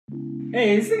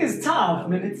Hey, this thing is tough,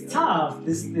 man. It's tough,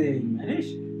 this thing, man.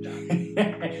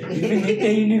 Even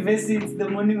the university, it's the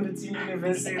morning routine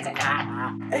university.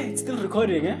 Hey, it's still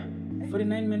recording, eh?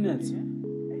 49 minutes.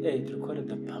 Hey, it recorded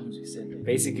the bums we said.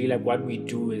 Basically, like what we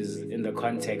do is in the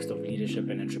context of leadership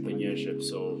and entrepreneurship.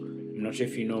 So I'm not sure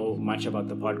if you know much about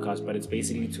the podcast, but it's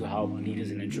basically to help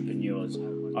leaders and entrepreneurs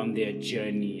on their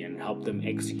journey and help them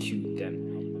execute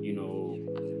and, you know,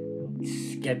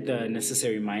 get the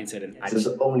necessary mindset. And this is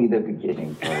only the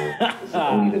beginning, bro. This is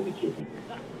only the beginning.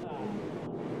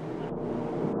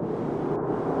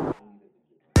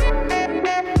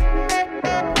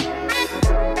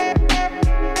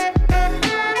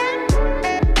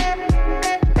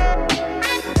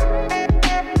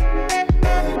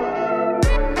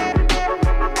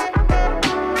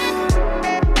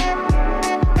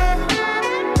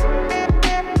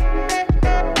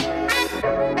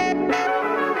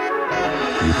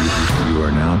 You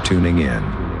are now tuning in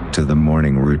to the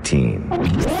morning routine.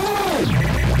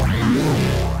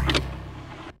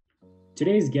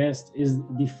 Today's guest is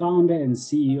the founder and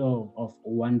CEO of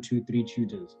 123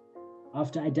 Tutors.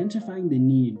 After identifying the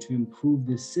need to improve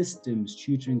the systems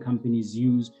tutoring companies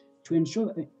use to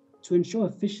ensure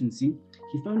efficiency,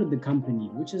 he founded the company,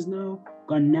 which has now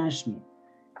gone national,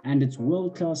 and its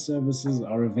world-class services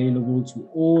are available to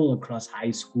all across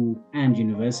high school and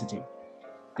university.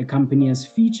 The company has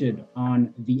featured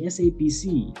on the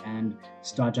SABC and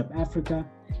Startup Africa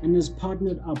and has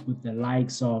partnered up with the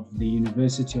likes of the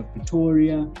University of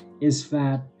Pretoria,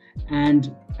 ISFAP,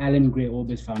 and Alan Gray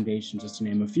Orbis Foundation, just to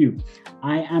name a few.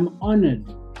 I am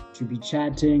honored to be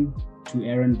chatting to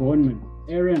Aaron Bornmann.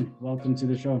 Aaron, welcome to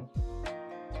the show.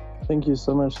 Thank you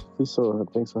so much, Fiso.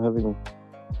 Thanks for having me.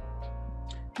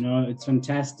 No, it's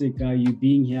fantastic you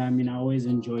being here. I mean, I always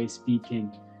enjoy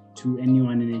speaking to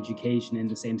anyone in education in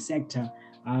the same sector.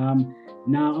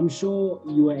 Now, I'm sure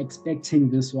you were expecting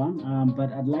this one, but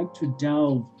I'd like to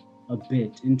delve a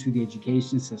bit into the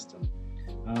education system.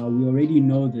 We already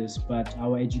know this, but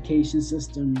our education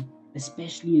system,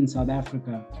 especially in South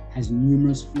Africa, has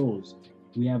numerous flaws.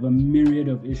 We have a myriad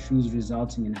of issues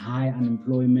resulting in high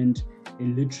unemployment,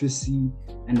 illiteracy,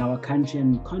 and our country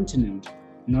and continent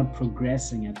not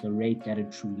progressing at the rate that it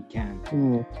truly can.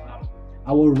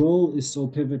 Our role is so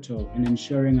pivotal in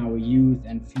ensuring our youth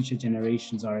and future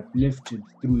generations are uplifted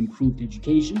through improved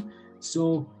education.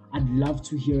 So I'd love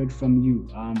to hear it from you.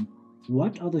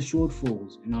 What are the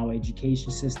shortfalls in our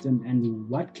education system, and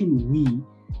what can we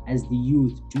as the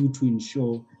youth do to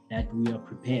ensure that we are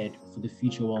prepared for the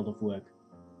future world of work?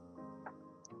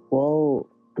 Well,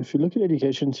 if you look at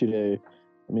education today,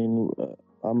 I mean,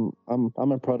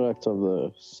 I'm a product of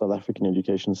the South African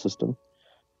education system.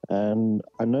 And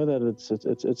I know that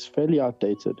it's fairly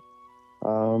outdated.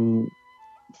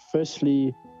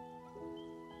 Firstly,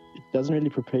 it doesn't really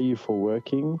prepare you for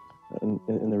working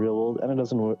in the real world, and it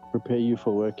doesn't prepare you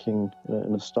for working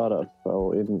in a startup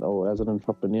or as an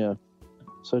entrepreneur.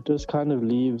 So it just kind of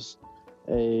leaves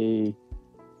a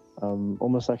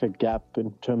almost like a gap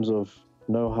in terms of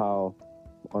know-how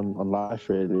on life,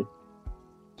 really.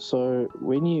 So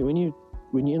when you're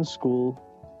in school,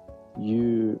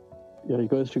 you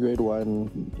go through grade 1,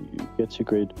 you get to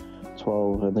grade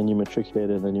 12, and then you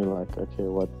matriculate, and then you're like, okay,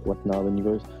 what now? Then you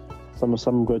go,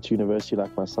 some go to university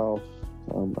like myself.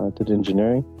 I did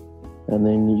engineering, and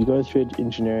then you go through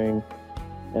engineering,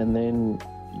 and then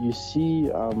you see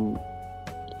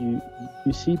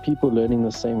you see people learning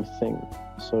the same thing.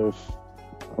 So if,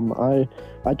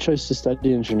 I chose to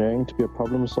study engineering to be a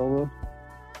problem solver.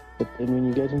 But then when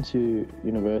you get into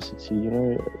university,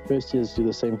 first years do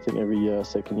the same thing every year,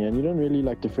 second year, and you don't really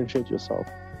differentiate yourself.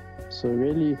 So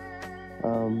really,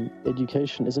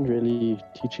 education isn't really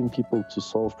teaching people to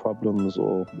solve problems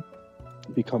or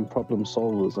become problem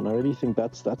solvers. And I really think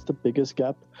that's the biggest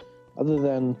gap. Other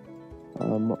than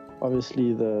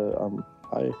obviously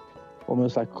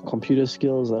almost like computer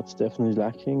skills, that's definitely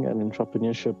lacking, and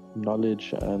entrepreneurship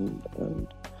knowledge and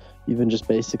even just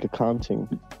basic accounting.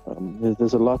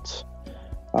 There's a lot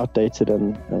outdated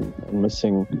and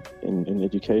missing in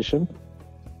education.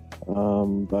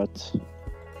 But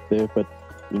you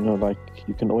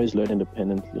can always learn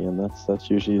independently, and that's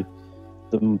usually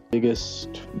the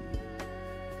biggest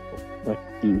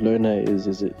learner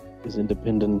is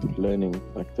independent learning.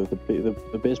 Like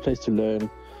the best place to learn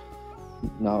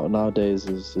nowadays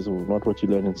is not what you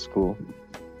learn in school.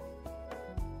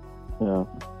 Yeah.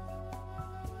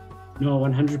 No,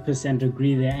 100%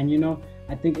 agree there. And,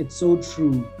 I think it's so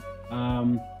true.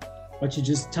 What you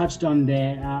just touched on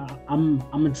there, I'm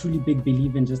a truly big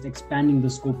believer in just expanding the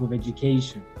scope of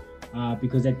education.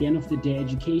 Because at the end of the day,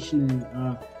 education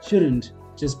shouldn't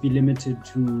just be limited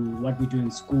to what we do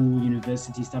in school,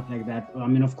 university, stuff like that. I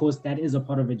mean, of course, that is a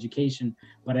part of education,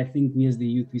 but I think we as the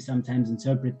youth, we sometimes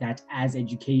interpret that as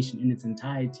education in its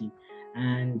entirety.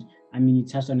 And I mean, you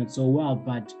touched on it so well,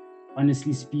 but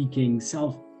honestly speaking,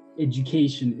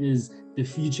 self-education is the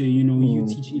future. You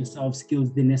teaching yourself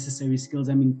skills, the necessary skills.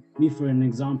 I mean, me, for an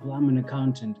example, I'm an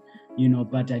accountant,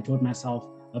 but I taught myself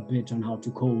a bit on how to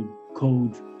code,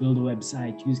 build a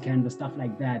website, use Canva, stuff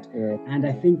like that. Yeah. And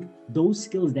I think those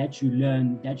skills that you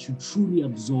learn, that you truly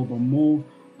absorb, are more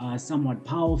somewhat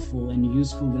powerful and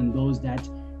useful than those that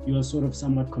you are sort of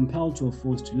somewhat compelled to or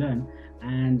forced to learn.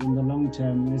 And in the long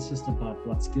term, it's just about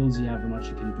what skills you have and what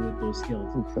you can do with those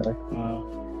skills. Exactly.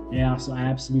 Yeah, so I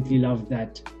absolutely love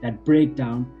that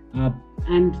breakdown.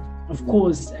 And of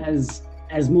course,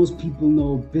 as most people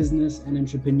know, business and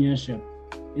entrepreneurship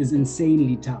is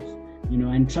insanely tough.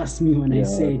 And trust me when I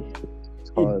say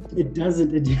it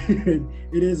doesn't.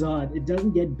 It is hard. It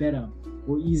doesn't get better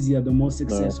or easier the more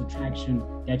success or traction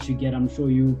that you get. I'm sure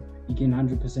you can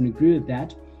 100% agree with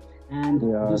that. And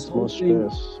this whole thing.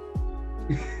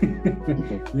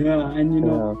 Yeah, and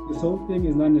this whole thing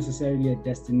is not necessarily a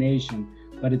destination,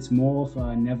 but it's more of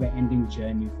a never-ending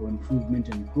journey for improvement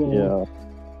and growth. Yeah.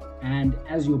 And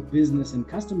as your business and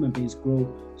customer base grow,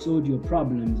 so do your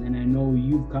problems. And I know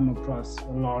you've come across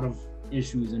a lot of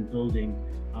issues in building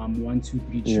 1, 2,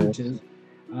 3 tutors.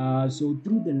 So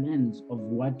through the lens of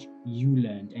what you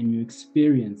learned and your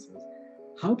experiences,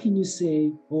 how can you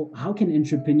say, or how can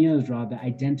entrepreneurs rather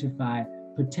identify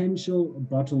potential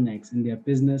bottlenecks in their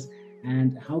business,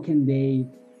 and how can they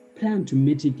plan to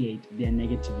mitigate their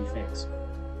negative effects?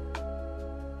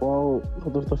 Well,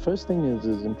 the first thing is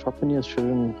entrepreneurs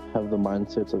shouldn't have the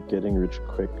mindset of getting rich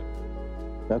quick.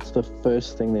 That's the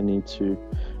first thing they need to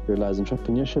realize.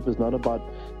 Entrepreneurship is not about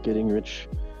getting rich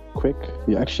quick.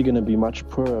 You're actually going to be much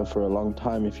poorer for a long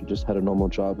time if you just had a normal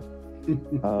job.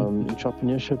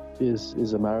 Entrepreneurship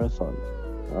is a marathon,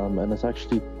 and it's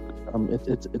actually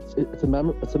it's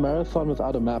a marathon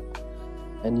without a map,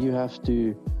 and you have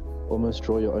to almost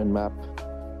draw your own map.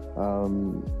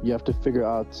 You have to figure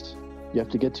out. You have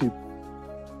to get to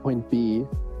point B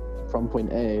from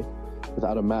point A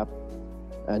without a map,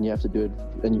 and you have to do it,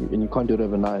 and you can't do it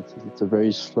overnight. It's a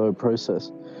very slow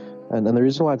process, and the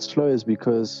reason why it's slow is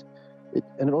because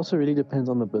it also really depends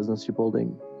on the business you're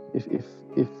building.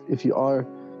 If you are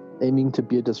aiming to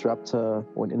be a disruptor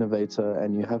or an innovator,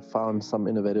 and you have found some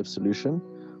innovative solution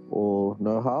or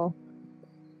know-how,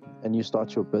 and you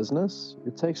start your business,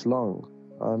 it takes long.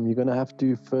 You're going to have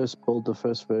to first build the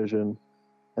first version,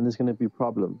 and there's going to be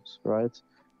problems, right?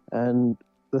 And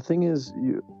the thing is,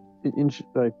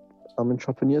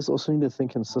 entrepreneurs also need to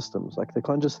think in systems. Like, they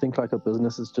can't just think like a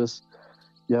business is just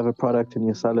you have a product and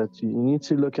you sell it. You need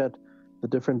to look at the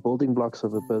different building blocks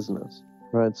of a business,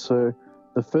 right? So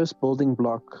the first building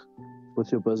block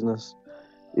with your business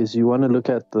is you want to look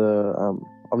at the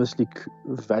obviously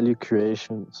value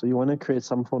creation. So you want to create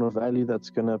some form of value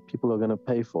people are gonna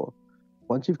pay for.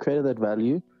 Once you've created that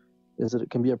value, it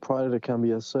can be a product, it can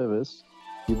be a service.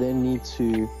 You then need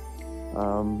to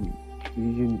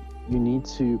you need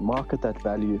to market that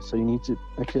value. So you need to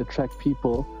actually attract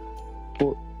people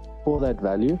for that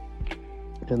value.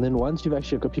 And then once you've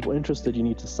actually got people interested, you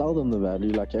need to sell them the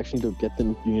value. Like, you actually need to get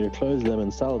them, you need to close them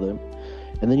and sell them.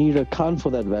 And then you need to account for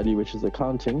that value, which is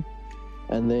accounting.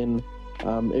 And then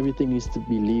everything needs to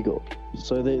be legal.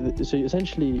 So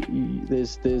essentially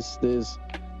there's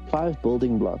 5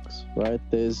 building blocks, right?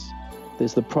 There's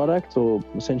the product, or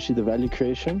essentially the value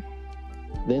creation.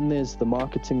 Then there's the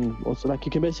marketing. Also, like,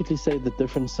 you can basically say the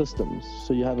different systems.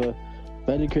 So you have a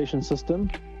value creation system,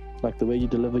 like the way you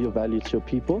deliver your value to your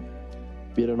people,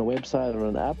 be it on a website or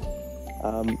an app.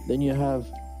 Then you have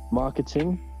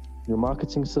marketing, your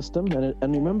marketing system.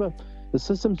 And remember, the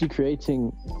systems you're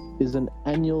creating is an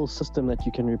annual system that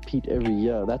you can repeat every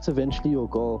year. That's eventually your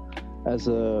goal as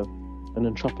an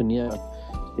entrepreneur.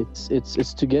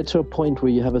 It's to get to a point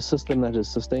where you have a system that is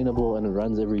sustainable and it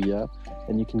runs every year,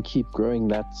 and you can keep growing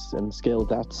that and scale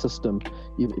that system,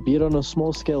 be it on a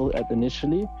small scale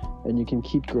initially, and you can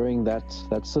keep growing that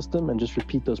system and just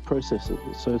repeat those processes.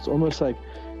 So it's almost like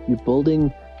you're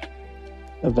building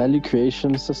a value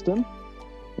creation system,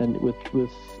 and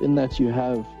within that you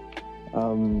have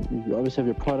you obviously have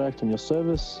your product and your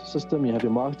service system, you have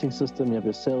your marketing system, you have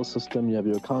your sales system, you have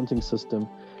your accounting system,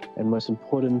 and most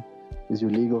important is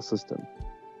your legal system.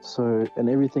 So, and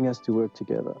everything has to work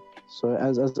together. So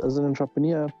as an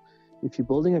entrepreneur, if you're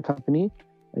building a company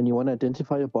and you want to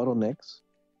identify your bottlenecks,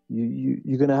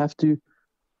 you're going to have to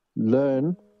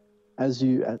learn as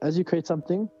you create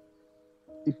something.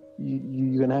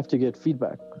 You're going to have to get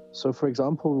feedback. So for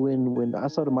example, when I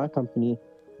started my company,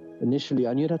 initially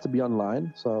I knew it had to be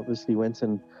online, so I obviously went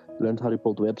and learned how to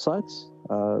build websites.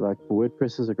 Like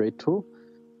WordPress is a great tool,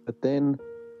 but then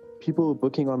people were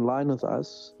booking online with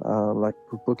us, like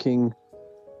booking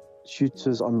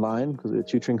tutors online because we're a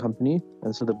tutoring company,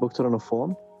 and so they booked it on a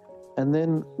form. And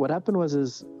then what happened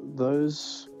was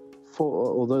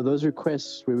although those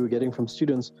requests we were getting from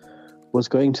students was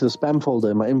going to the spam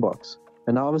folder in my inbox,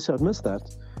 and now obviously I'd missed that,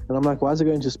 and I'm like, why is it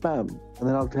going to spam? And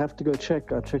then I'll have to go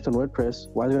check. I checked on WordPress,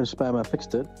 why is it going to spam? I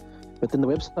fixed it, but then the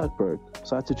website broke,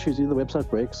 so I had to choose either the website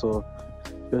breaks or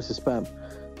goes to spam.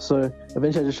 So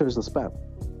eventually I just chose the spam,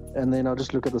 and then I'll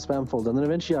just look at the spam folder, and then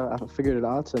eventually I figured it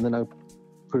out, and then I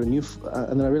put a new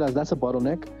and then I realized that's a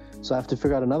bottleneck, so I have to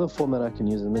figure out another form that I can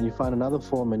use, and then you find another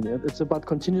form, and it's about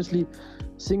continuously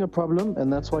seeing a problem,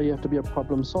 and that's why you have to be a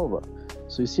problem solver.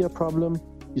 So you see a problem,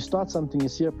 you start something, you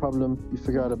see a problem, you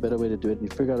figure out a better way to do it, and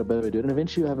you figure out a better way to do it, and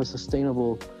eventually you have a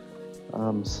sustainable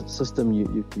system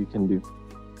you can do.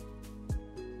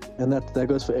 And that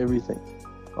goes for everything,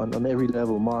 on every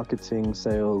level: marketing,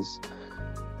 sales,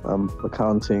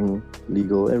 accounting,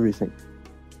 legal, everything.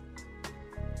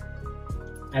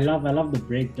 I love the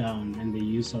breakdown and the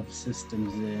use of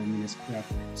systems,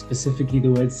 specifically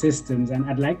the word systems. And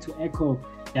I'd like to echo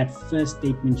that first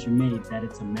statement you made, that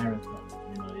it's a marathon.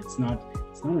 It's not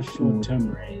a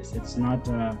short-term race. It's not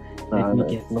let me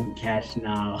get some cash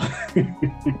now.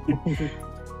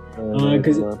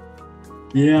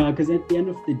 Because at the end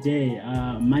of the day,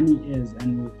 money is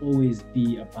and will always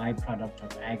be a byproduct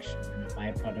of action, and a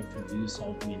byproduct of you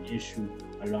solving an issue,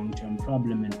 a long-term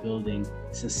problem, and building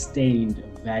sustained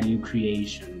value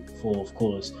creation for, of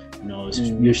course,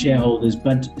 your shareholders,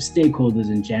 but stakeholders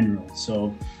in general.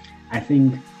 So I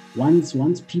think once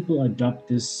people adopt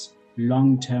this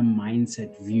long-term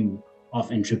mindset view of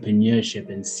entrepreneurship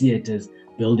and see it as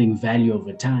building value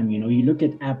over time, you look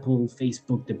at Apple,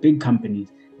 Facebook, the big companies.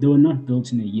 They were not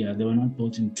built in a year. They were not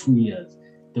built in 2 years.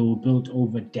 They were built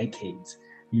over decades.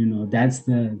 That's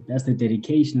the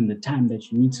dedication and the time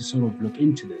that you need to sort of look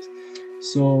into this.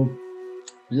 So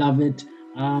love it.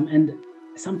 And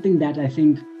something that I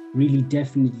think really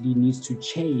definitely needs to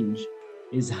change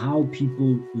is how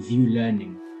people view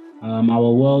learning.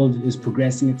 Our world is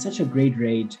progressing at such a great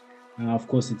rate. Of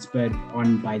course, it's spurred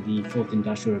on by the fourth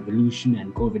industrial revolution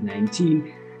and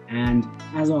COVID-19. And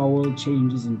as our world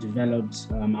changes and develops,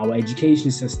 our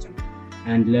education system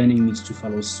and learning needs to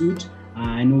follow suit.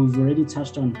 I know we've already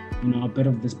touched on a bit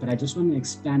of this, but I just want to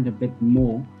expand a bit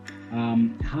more.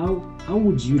 How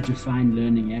would you define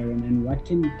learning, Aaron, and what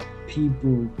can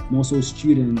people, more so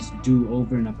students, do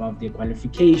over and above their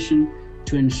qualification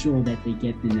to ensure that they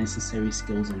get the necessary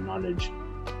skills and knowledge?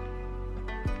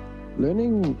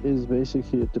 Learning is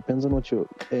basically, it depends on what your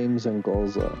aims and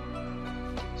goals are.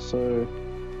 So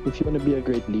if you want to be a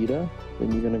great leader,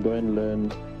 then you're going to go and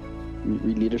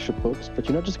read leadership books, but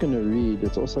you're not just going to read,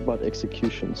 it's also about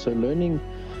execution. So learning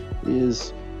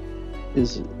is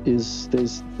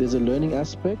there's a learning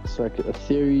aspect, so like a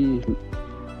theoretical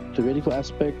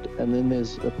aspect, and then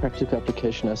there's a practical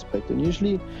application aspect. And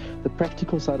usually the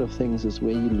practical side of things is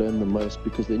where you learn the most,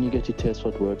 because then you get to test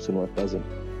what works and what doesn't.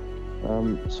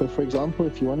 So for example,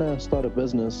 if you want to start a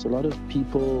business, a lot of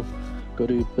people go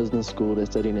to business school, they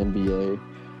study an MBA,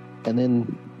 and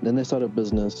then they start a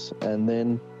business, and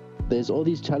then there's all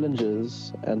these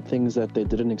challenges and things that they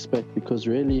didn't expect, because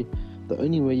really the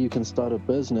only way you can start a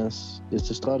business is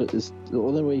the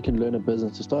only way you can learn a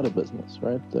business to start a business,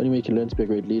 right? The only way you can learn to be a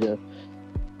great leader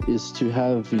is you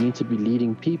need to be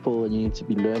leading people, and you need to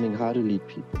be learning how to lead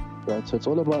people, right? So it's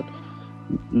all about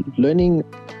learning.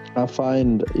 I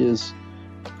find is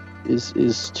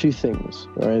two things,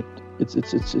 right?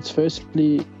 It's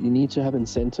firstly, you need to have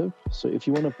incentive. So if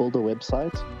you want to build a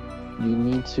website, you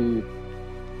need to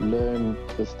learn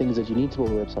the things that you need to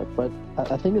build a website. But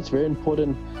I think it's very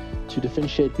important to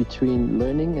differentiate between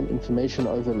learning and information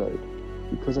overload,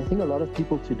 because I think a lot of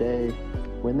people today,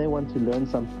 when they want to learn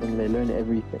something, they learn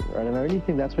everything, right? And I really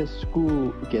think that's where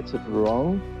school gets it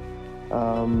wrong,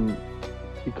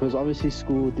 because obviously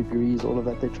school, degrees, all of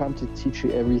that, they're trying to teach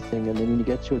you everything, and then when you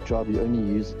get to your job, you only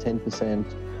use 10%,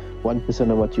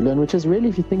 1% of what you learn, which is really,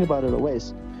 if you think about it, a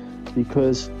waste.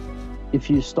 Because if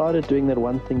you started doing that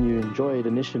one thing you enjoyed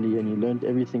initially, and you learned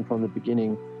everything from the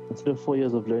beginning, instead of 4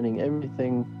 years of learning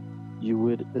everything, you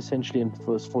would essentially in the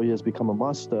first 4 years become a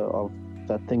master of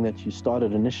that thing that you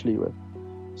started initially with.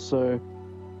 So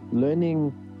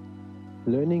learning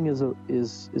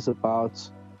is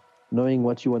about knowing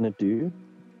what you want to do,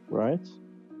 right?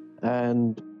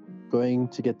 And going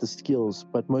to get the skills,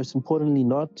 but most importantly,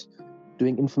 not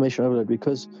doing information overload.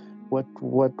 Because what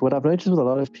I've noticed with a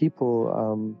lot of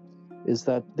people, is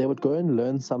that they would go and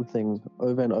learn something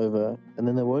over and over, and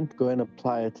then they won't go and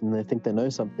apply it, and they think they know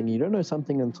something. You don't know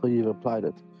something until you've applied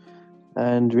it.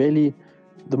 And really,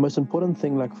 the most important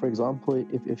thing, like for example,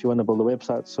 if you want to build a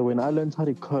website, so when I learned how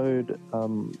to code,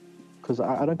 because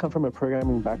I don't come from a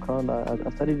programming background, I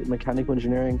studied mechanical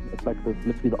engineering. It's like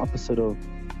literally the opposite of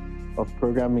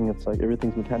programming. It's like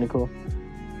everything's mechanical.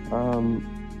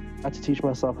 I had to teach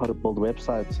myself how to build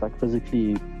websites, like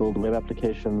physically build web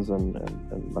applications and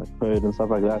like code and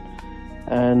stuff like that.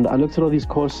 And I looked at all these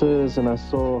courses and I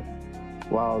saw,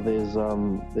 wow, there's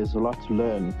a lot to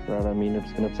learn, right? I mean,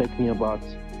 it's going to take me about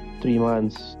 3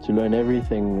 months to learn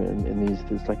everything in these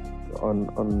like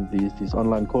on these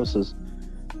online courses.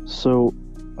 So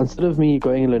instead of me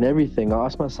going and learn everything, I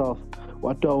asked myself,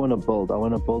 what do I want to build? I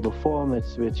want to build a forum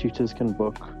where tutors can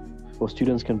book, or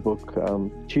students can book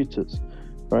tutors.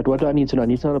 Right, what do I need to know? I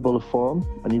need to know how to build a forum.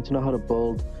 I need to know how to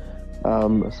build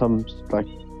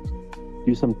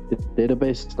do some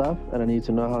database stuff, and I need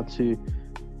to know how to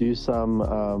do some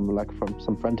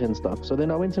some front-end stuff. So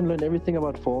then I went and learned everything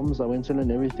about forms. I went and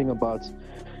learned everything about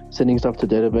sending stuff to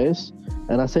database,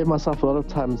 and I saved myself a lot of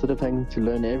time. Instead of having to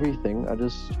learn everything, I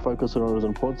just focused on what was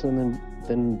important,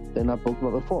 and then I built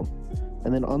another form.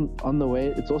 And then on the way,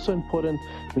 it's also important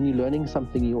when you're learning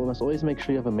something, you must always make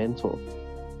sure you have a mentor,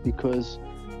 because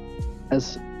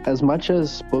as much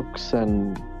as books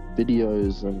and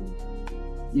videos and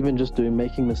even just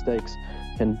making mistakes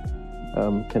can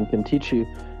teach you,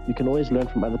 you can always learn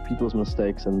from other people's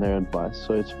mistakes and their advice.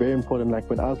 So it's very important. Like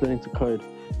when I was learning to code,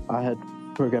 I had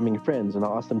programming friends, and I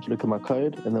asked them to look at my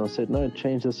code, and they said, no,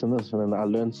 change this and this, and then I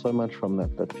learned so much from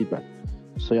that feedback.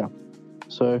 So yeah,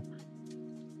 so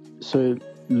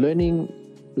learning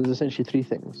is essentially 3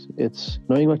 things. It's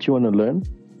knowing what you want to learn,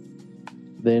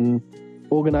 then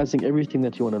organizing everything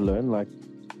that you want to learn, like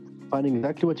finding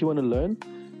exactly what you want to learn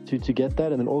to get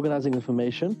that, and then organizing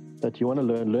information that you want to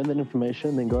learn that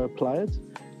information, then go apply it,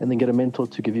 and then get a mentor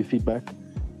to give you feedback,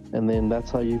 and then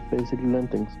that's how you basically learn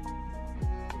things.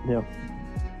 Yeah.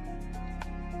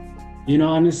 You know,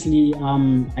 honestly,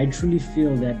 I truly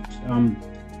feel that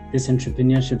this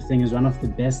entrepreneurship thing is one of the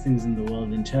best things in the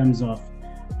world in terms of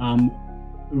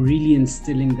really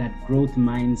instilling that growth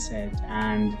mindset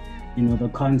and, you know, the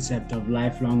concept of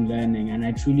lifelong learning. And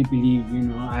I truly believe, you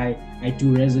know, I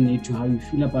do resonate to how you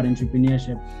feel about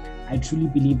entrepreneurship. I truly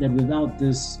believe that without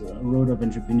this road of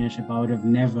entrepreneurship, I would have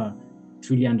never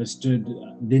truly understood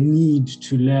the need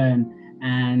to learn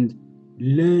and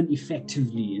learn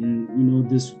effectively in, you know,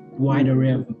 this wide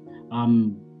array of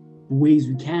ways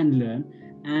we can learn.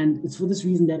 And it's for this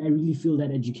reason that I really feel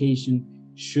that education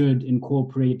should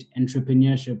incorporate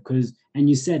entrepreneurship, because, and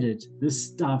you said it, this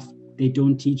stuff they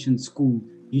don't teach in school.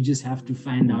 You just have to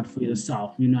find out for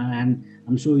yourself, you know, and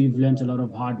I'm sure you've learned a lot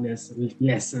of hard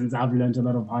lessons. I've learned a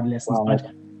lot of hard lessons, Wow.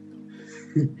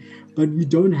 but we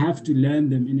don't have to learn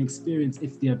them in experience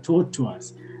if they are taught to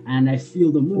us. And I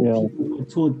feel the more people are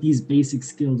taught these basic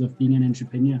skills of being an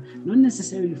entrepreneur, not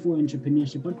necessarily for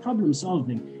entrepreneurship, but problem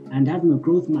solving and having a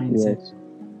growth mindset,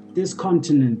 this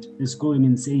continent is going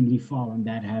insanely far when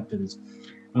that happens.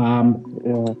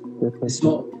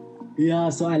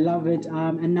 So I love it.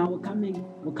 And now we're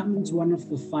coming to one of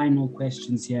the final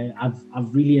questions here.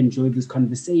 I've really enjoyed this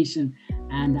conversation,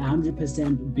 and I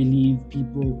 100% believe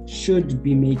people should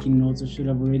be making notes or should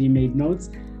have already made notes.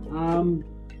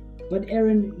 But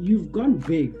Aaron, you've gone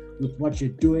big with what you're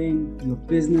doing. Your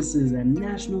business is a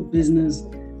national business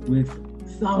with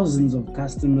thousands of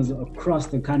customers across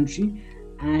the country.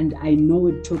 And I know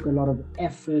it took a lot of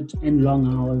effort and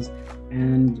long hours.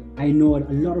 And I know a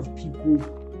lot of people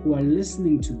who are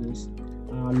listening to this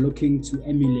are looking to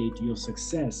emulate your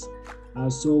success.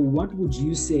 So what would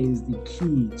you say is the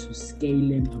key to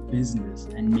scaling a business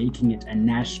and making it a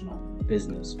national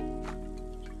business?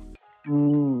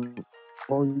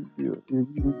 Well, you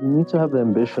need to have the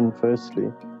ambition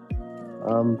firstly,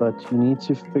 but you need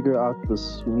to figure out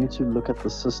this. You need to look at the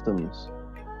systems.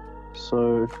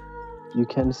 So you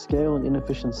can scale an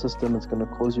inefficient system. It's going to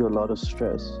cause you a lot of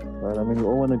stress, right? I mean, we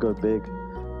all want to go big,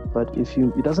 but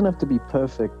it doesn't have to be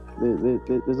perfect.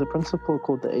 There's a principle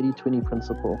called the 80-20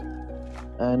 principle,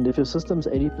 and if your system's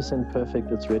 80%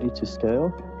 perfect, it's ready to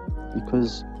scale.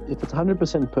 Because if it's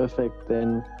 100% perfect,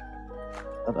 then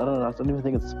I don't know. I don't even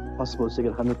think it's possible to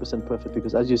get 100% perfect,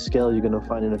 because as you scale, you're going to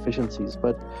find inefficiencies.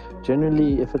 But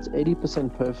generally, if it's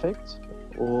 80% perfect,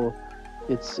 or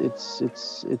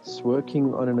it's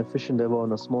working on an efficient level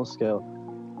on a small scale,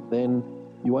 then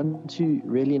you want to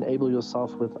really enable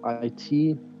yourself with IT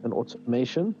and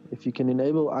automation. If you can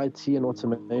enable IT and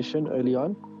automation early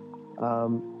on,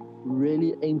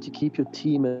 really aim to keep your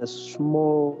team as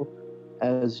small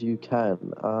as you can.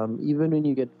 Even when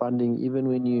you get funding, even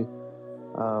when you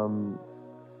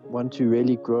want to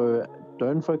really grow,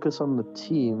 don't focus on the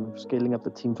team, scaling up the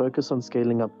team. Focus on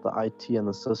scaling up the IT and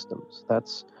the systems.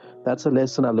 That's a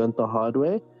lesson I learned the hard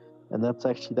way, and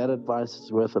that advice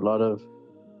is worth a lot of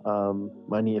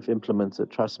money if implemented.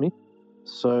 Trust me.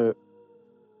 So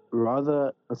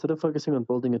rather, instead of focusing on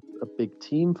building a big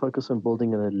team, focus on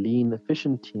building a lean,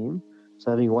 efficient team. So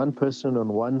having one person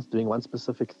doing one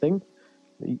specific thing,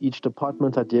 each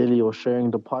department ideally, or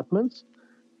sharing departments,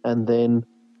 and then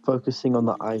focusing on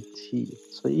the IT.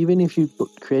 So even if you're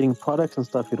creating products and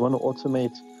stuff, you'd want to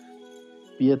automate,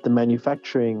 be it the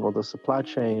manufacturing or the supply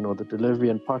chain or the delivery,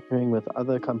 and partnering with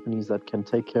other companies that can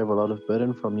take care of a lot of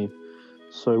burden from you.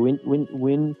 So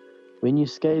when you're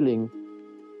scaling,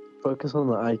 focus on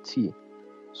the IT.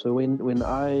 So when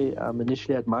I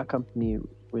initially had my company,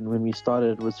 when we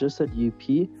started, it was just at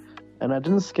UP, and I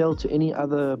didn't scale to any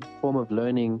other form of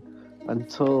learning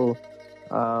until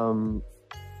I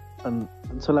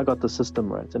got the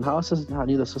system right. And how I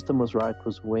knew the system was right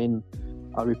was when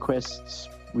our requests,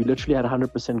 we literally had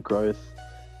 100% growth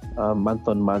month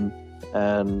on month,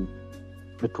 and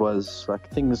it was like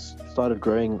things started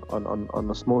growing on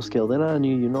a small scale. Then I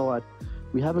knew, you know what,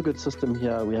 we have a good system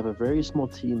here. We have a very small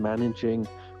team managing.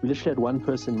 We literally had one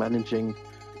person managing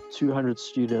 200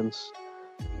 students,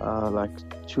 like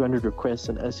 200 requests.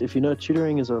 And as if you know,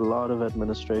 tutoring is a lot of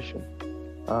administration,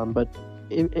 but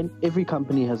every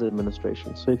company has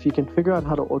administration. So if you can figure out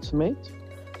how to automate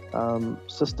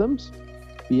systems,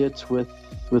 be it with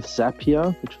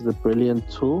Zapier, which is a brilliant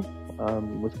tool,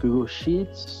 with Google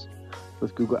Sheets,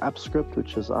 with Google Apps Script,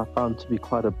 which is I found to be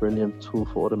quite a brilliant tool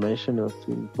for automation, or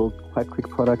to build quite quick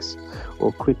products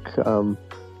or quick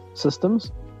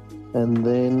systems. And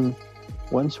then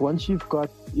once you've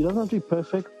got, you don't have to be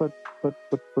perfect, but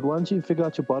once you figure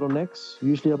out your bottlenecks,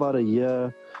 usually about a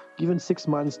year, even 6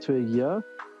 months to a year,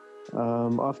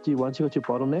 once you got your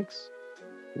bottlenecks,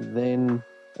 then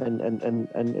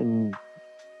and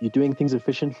you're doing things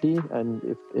efficiently,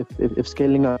 and if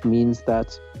scaling up means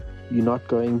that you're not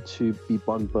going to be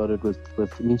bombarded with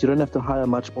it means you don't have to hire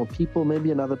much more people,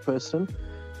 maybe another person,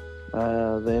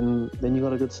 then you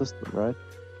got a good system, right?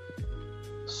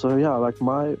 So yeah, like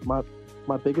my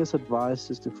biggest advice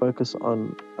is to focus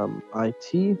on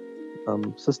IT,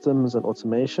 systems and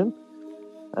automation,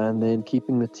 and then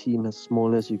keeping the team as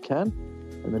small as you can.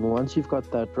 And then once you've got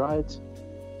that right,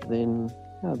 then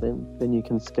you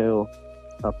can scale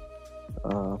up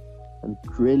and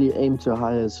really aim to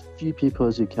hire as few people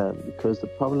as you can, because the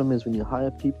problem is when you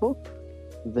hire people,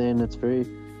 then it's very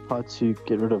hard to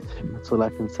get rid of them. That's all I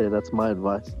can say. That's my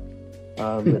advice.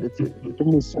 But the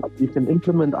thing is, you can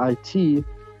implement IT,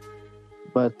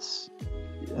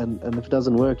 and if it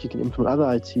doesn't work, you can implement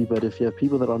other IT. But if you have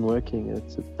people that aren't working,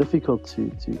 it's difficult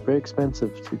to very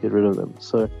expensive to get rid of them.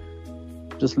 So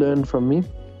just learn from me.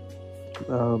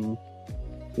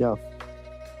 Yeah.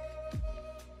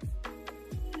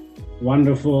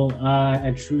 Wonderful.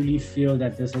 I truly feel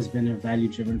that this has been a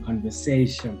value-driven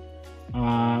conversation.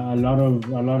 A lot of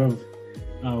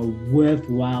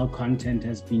worthwhile content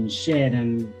has been shared,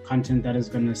 and content that is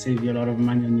going to save you a lot of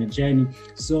money on your journey.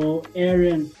 So,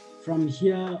 Aaron, from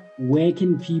here, where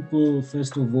can people,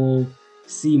 first of all,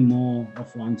 see more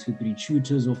of 123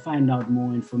 Tutors or find out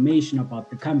more information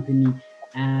about the company?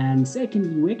 And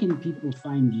secondly, where can people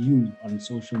find you on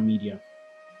social media?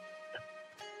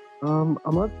 I'm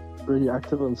not really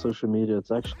active on social media. It's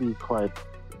actually quite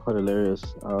hilarious.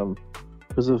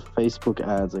 Because of Facebook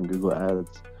ads and Google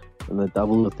ads and the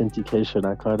double authentication,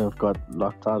 I kind of got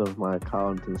locked out of my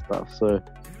account and stuff. So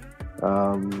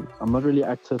I'm not really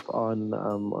active on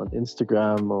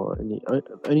Instagram or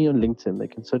only on LinkedIn. They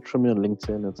can search for me on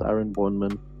LinkedIn. It's Aaron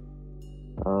Bornmann.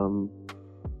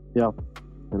 Yeah,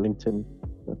 on LinkedIn.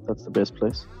 That's the best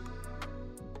place.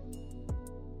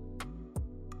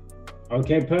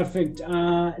 Okay, perfect.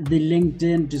 The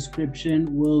LinkedIn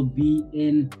description will be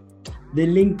in the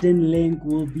LinkedIn link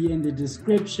will be in the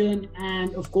description.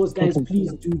 And of course, guys,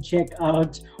 please do check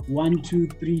out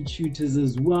 123 Tutors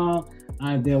as well.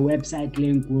 Their website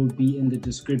link will be in the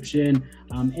description.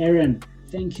 Aaron,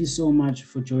 thank you so much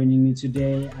for joining me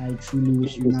today. I truly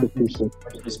wish you nothing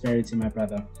but prosperity, my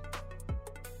brother.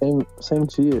 Same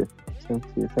to you.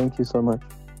 Thank you so much.